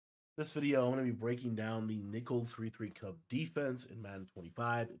This video, I'm going to be breaking down the nickel 3-3 Cub defense in Madden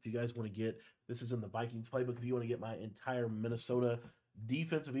 25. If you guys want to get, this is in the Vikings playbook. If you want to get my entire Minnesota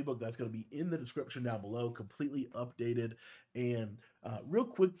defensive ebook, that's going to be in the description down below, completely updated. And real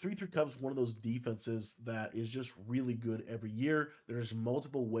quick, 3-3 Cubs, one of those defenses that is just really good every year. There's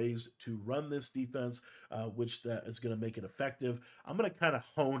multiple ways to run this defense, which that is going to make it effective. I'm going to kind of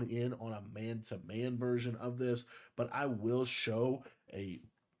hone in on a man-to-man version of this, but I will show a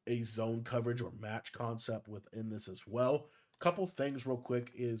zone coverage or match concept within this as well. Couple things real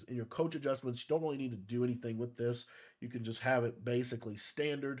quick is in your coach adjustments, you don't really need to do anything with this. You can just have it basically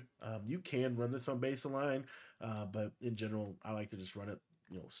standard. You can run this on baseline, but in general, I like to just run it,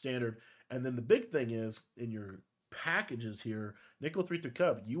 standard. And then the big thing is in your packages here, nickel 3-3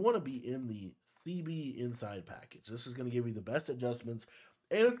 Cub, you want to be in the CB inside package. This is going to give you the best adjustments,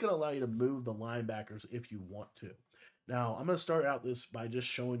 and it's going to allow you to move the linebackers if you want to. Now, I'm going to start out this by just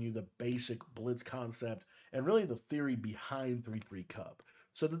showing you the basic blitz concept and really the theory behind 3-3 Cub.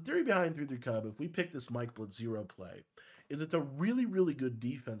 So the theory behind 3-3 Cub, if we pick this Mike Blitz 0 play, is it's a really, really good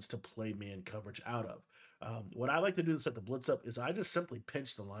defense to play man coverage out of. What I like to do to set the blitz up is I just simply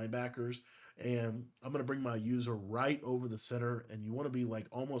pinch the linebackers, and I'm going to bring my user right over the center, and you want to be like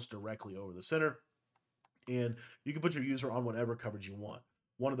almost directly over the center. And you can put your user on whatever coverage you want.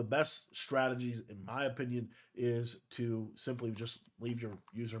 One of the best strategies, in my opinion, is to simply just leave your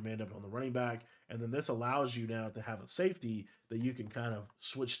user manned up on the running back. And then this allows you now to have a safety that you can kind of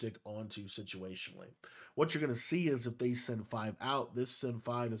switch stick onto situationally. What you're going to see is if they send 5 out, this send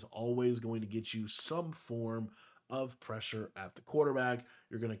 5 is always going to get you some form of pressure at the quarterback.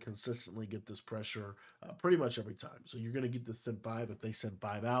 You're going to consistently get this pressure pretty much every time. So you're going to get this send 5. If they send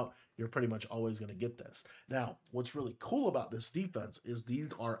 5 out, you're pretty much always going to get this. Now, what's really cool about this defense is these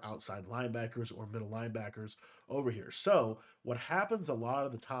are outside linebackers or middle linebackers over here. So what happens a lot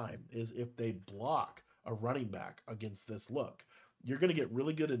of the time is if they block a running back against this look, you're going to get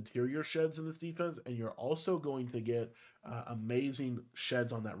really good interior sheds in this defense, and you're also going to get amazing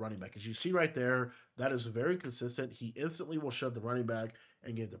sheds on that running back. As you see right there, that is very consistent. He instantly will shed the running back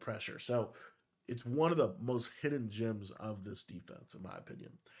and get the pressure. So it's one of the most hidden gems of this defense, in my opinion.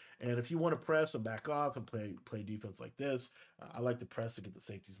 And if you want to press and back off and play defense like this, I like to press to get the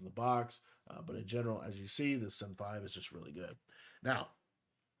safeties in the box. But in general, as you see, this Send 5 is just really good. Now,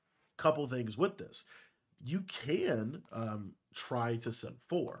 couple things with this. You can try to send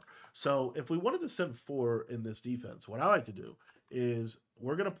 4. So if we wanted to send 4 in this defense, what I like to do is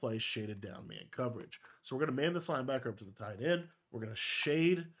we're going to play shaded down man coverage. So we're going to man this linebacker up to the tight end. We're going to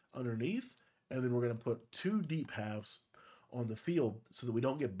shade underneath, and then we're going to put 2 deep halves on the field so that we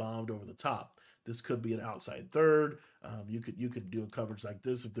don't get bombed over the top. This could be an outside third. You could do a coverage like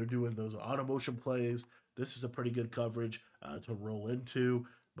this if they're doing those auto motion plays. This is a pretty good coverage to roll into.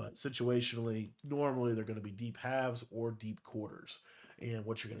 But situationally, normally they're going to be deep halves or deep quarters. And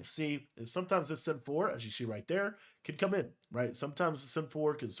what you're going to see is sometimes this send 4, as you see right there, can come in, right? Sometimes the send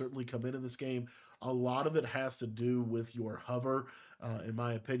 4 can certainly come in this game. A lot of it has to do with your hover, in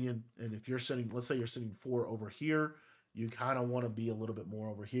my opinion. And if you're sending, let's say you're sending 4 over here, you kind of want to be a little bit more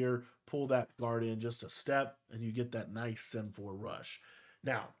over here. Pull that guard in just a step, and you get that nice send 4 rush.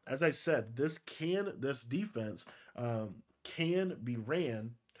 Now, as I said, this defense can be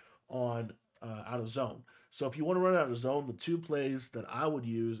ran on out of zone. So if you want to run out of zone, the 2 plays that I would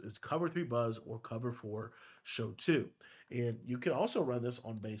use is cover 3 buzz or cover 4 show 2. And you can also run this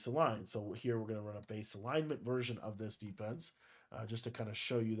on base align. So here we're going to run a base alignment version of this defense just to kind of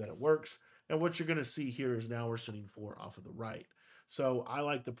show you that it works. And what you're going to see here is now we're sending 4 off of the right. So I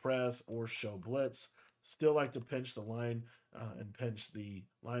like to press or show blitz. Still like to pinch the line and pinch the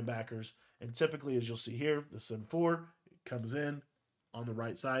linebackers. And typically, as you'll see here, the send 4 comes in on the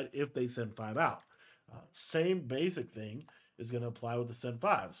right side if they send 5 out. Same basic thing is going to apply with the send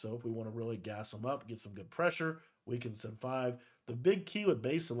 5. So if we want to really gas them up, get some good pressure, we can send 5. The big key with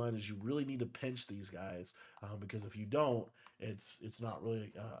baseline is you really need to pinch these guys because if you don't, it's not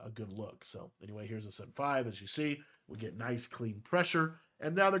really a good look. So anyway, here's a send 5. As you see, we get nice clean pressure,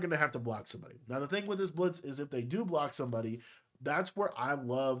 and now they're going to have to block somebody. Now the thing with this blitz is if they do block somebody, that's where I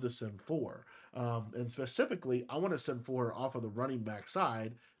love the send 4. And specifically, I want to send 4 off of the running back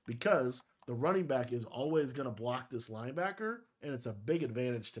side because the running back is always going to block this linebacker, and it's a big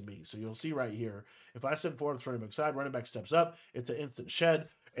advantage to me. So you'll see right here, if I send 4 to the running back side, running back steps up, it's an instant shed,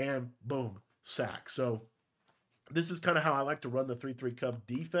 and boom, sack. So this is kind of how I like to run the 3-3 Cub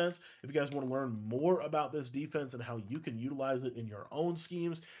defense. If you guys want to learn more about this defense and how you can utilize it in your own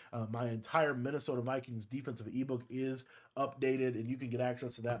schemes, my entire Minnesota Vikings defensive ebook is updated, and you can get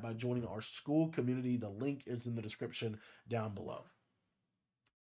access to that by joining our school community. The link is in the description down below.